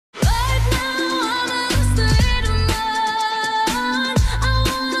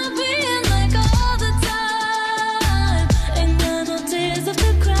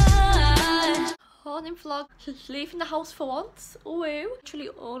vlog. Leaving the house for once. Woo! Literally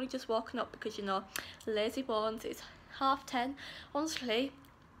only just walking up because, you know, lazy bones. It's 10:30. Honestly,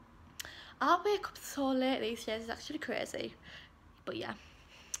 I wake up so late these days. It's actually crazy. But yeah,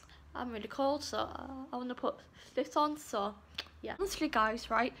 I'm really cold, so I want to put this on. So yeah, honestly guys,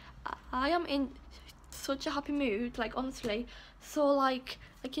 right, I am in such a happy mood, like honestly, so like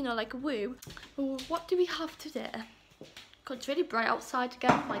you know, like woo. What do we have today? God, it's really bright outside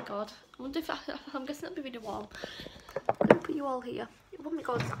again. Oh my god, I wonder if I'm guessing it'll be really warm. I'm gonna put you all here. Oh my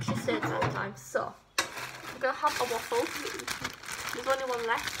god, it's actually stayed at the time. So I'm gonna have a waffle. There's only one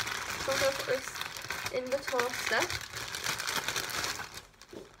left, so I'm gonna put this in the toaster.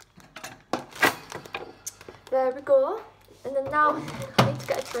 There we go. And then now I need to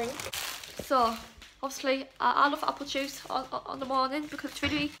get a drink. So obviously I love apple juice on the morning because it's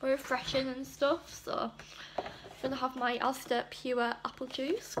really refreshing and stuff. So I'm gonna have my Asda pure apple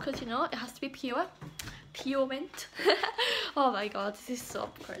juice because, you know, it has to be pure mint. Oh my god, this is so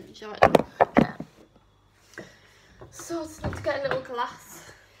cringe. Yeah. So I just need to get a little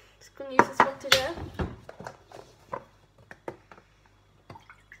glass. Just gonna use this one today.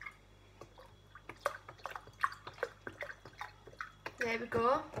 There we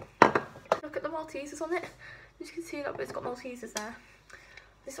go. Look at the Maltesers on it. As you can see, that bit's got Maltesers there.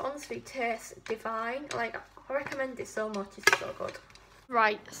 This honestly tastes divine. Like, I recommend it so much. It's so good.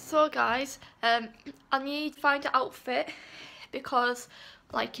 Right, so guys, I need to find an outfit because,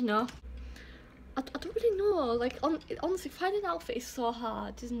 like, you know, I don't really know. Like, honestly, finding an outfit is so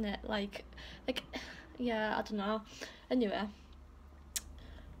hard, isn't it? Like, yeah, I don't know. Anyway,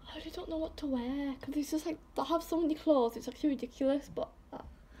 I really don't know what to wear because it's just like, I have so many clothes, it's actually ridiculous, but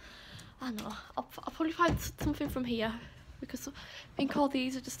I don't know, I'll probably find something from here because I think all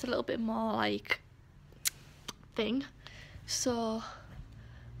these are just a little bit more like thing. So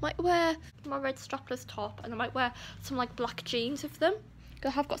might wear my red strapless top and I might wear some like black jeans with them. I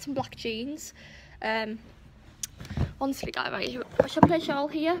have got some black jeans. Honestly guys, right, shall I place you all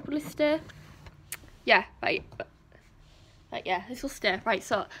here? Will it stay? Yeah, right. Right, yeah, this will stay. Right,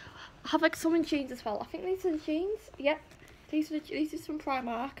 so I have like some jeans as well. I think these are the jeans. Yeah, these are from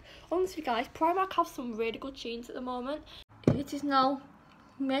Primark. Honestly, guys, Primark have some really good jeans at the moment. It is now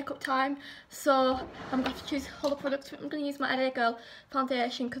makeup time, so I'm going to choose all the products. I'm going to use my LA Girl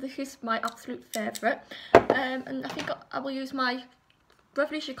foundation because this is my absolute favourite. And I think I will use my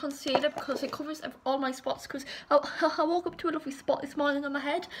Revolution concealer because it covers all my spots, because I woke up to a lovely spot this morning on my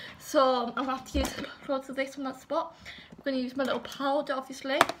head, so I'm going to have to use loads of this on that spot. I'm going to use my little powder,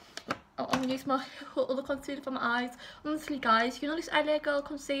 obviously. I'm going to use my other concealer for my eyes. Honestly guys, you know this LA Girl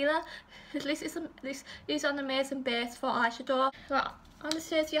concealer? This is an amazing base for eyeshadow. Right,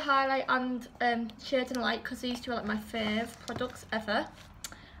 Anastasia highlight and shade and light because these two are like my fave products ever.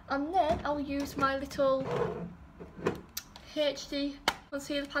 And then I'll use my little HD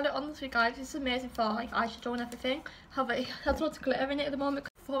concealer palette. Honestly guys, this is amazing for like eyeshadow and everything. It has lots of glitter in it at the moment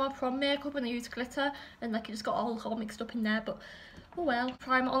for my prom makeup, and I use glitter and like it just got all mixed up in there, but oh well.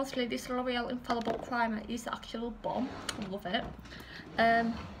 Primer, honestly this L'Oreal Infallible primer is the actual bomb. I love it.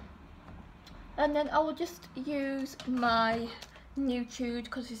 And then I will just use my Nude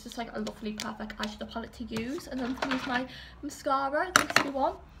because it's just like a lovely perfect eyeshadow palette to use, and then use my mascara, this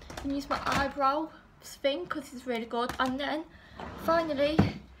one, and use my eyebrow thing because it's really good. And then finally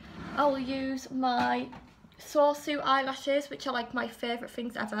I will use my Soursuit eyelashes, which are like my favourite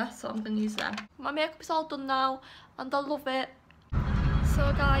things ever, so I'm going to use them. My makeup is all done now and I love it.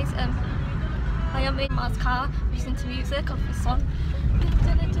 So guys, I am in Ma's car listening to music off the song.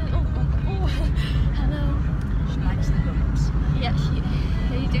 Oh, hello. She likes the guns. Yeah,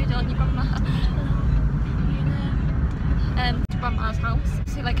 you do, don't you, Grandma? Grandma's house.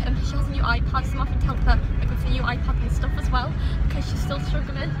 So like, she has a new iPad, so I'm having to help her like with the new iPad and stuff as well because she's still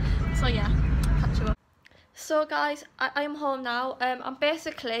struggling. So yeah, catch you up. So guys, I am home now. And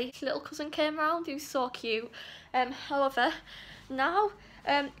basically, his little cousin came round who's so cute. However, now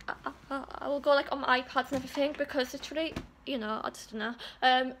I will go like on my iPads and everything because literally, you know, I just don't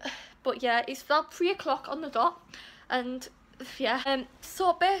know. But yeah, it's about 3 o'clock on the dot, and yeah.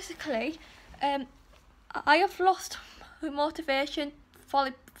 So basically, I have lost motivation for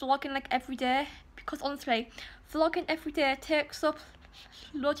like vlogging like every day because honestly, vlogging every day takes up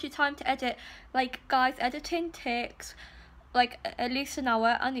loads of your time to edit. Like guys, editing takes like at least an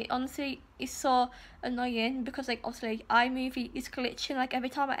hour, and it honestly is so annoying because like obviously iMovie is glitching like every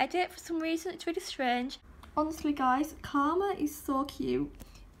time I edit for some reason. It's really strange. Honestly guys, Karma is so cute.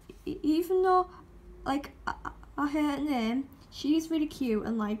 Even though like I hate her name, she's really cute,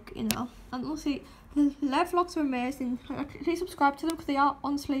 and like, you know, and honestly their vlogs are amazing. Please subscribe to them because they are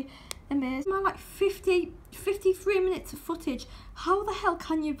honestly amazing. Like 53 minutes of footage. How the hell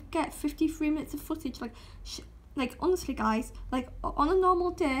can you get 53 minutes of footage? Like honestly guys, like on a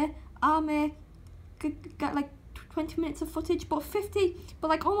normal day I may get like 20 minutes of footage, but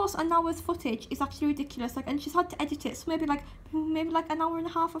like almost an hour's footage is actually ridiculous. Like, and she's had to edit it, so maybe like an hour and a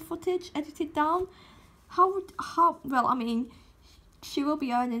half of footage edited down. How well, I mean, she will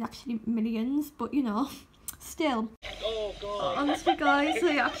be earning actually millions, but you know, still. Oh god. Honestly guys,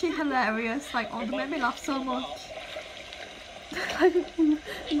 they're actually hilarious. Like, oh, they made me laugh so much.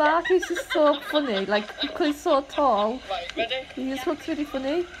 Mark is just so funny, like because he's so tall. He just looks really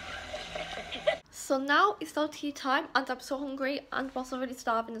funny. So now it's now tea time and I'm so hungry and I'm also really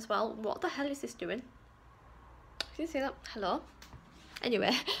starving as well. What the hell is this doing? Can you see that? Hello?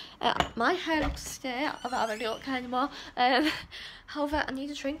 Anyway, my hair looks stay. I don't really look anymore. However, I need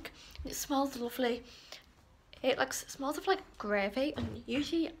a drink. It smells lovely. It like smells of like gravy, and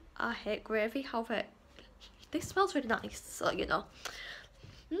usually I hate gravy. However, this smells really nice, so you know.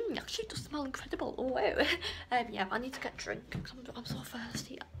 Actually, it does smell incredible. Oh wow. Yeah, I need to get a drink because I'm so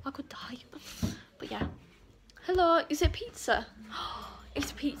thirsty. I could die. But yeah. Hello, is it pizza?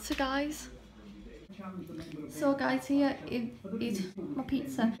 It's pizza, guys. So guys, here is my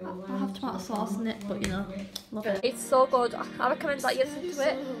pizza. I have tomato sauce in it, but you know, love it. It's so good. I recommend that you listen to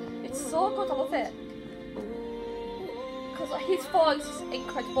it. It's so good. I love it. Because his voice is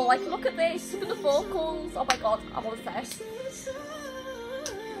incredible. Like, look at this. Look at the vocals. Oh my god, I'm obsessed.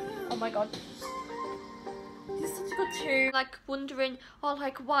 Oh my god. It's such a good tune. Like, wondering, oh,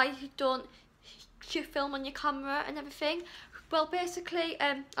 like, why don't you film on your camera and everything? Well, basically,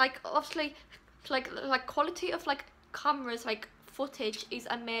 like, obviously, like quality of like cameras, like footage is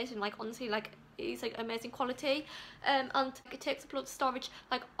amazing. Like, honestly, like it's like amazing quality, and it takes up a lot of storage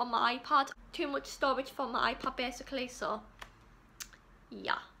like on my iPad. Too much storage for my iPad basically. So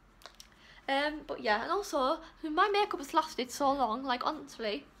yeah. But yeah, and also my makeup has lasted so long. Like,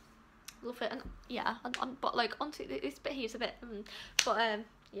 honestly, love it. And yeah, but like honestly, this bit here's a bit. But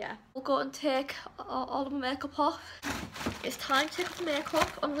yeah, we'll go and take all of my makeup off. It's time to take off the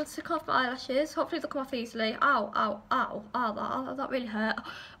makeup. I'm going to take off my eyelashes. Hopefully they'll come off easily. Ow, ow, ow, ow, that really hurt.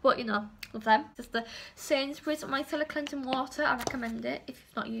 But you know, love them. This is the Sainsbury's Micellar Cleansing Water. I recommend it if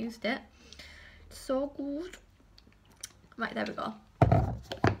you've not used it. It's so good. Right, there we go.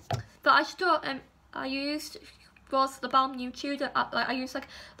 But I just I used was the Balm Nude. I used like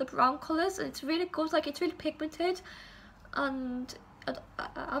the brown colours, and it's really good. Like, it's really pigmented, and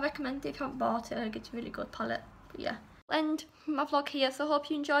I recommend it if you haven't bought it. Like, it's a really good palette. But yeah, end my vlog here, so I hope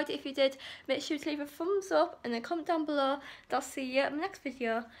you enjoyed it. If you did, make sure to leave a thumbs up and then comment down below, and I'll see you in the next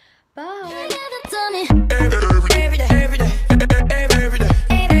video. Bye.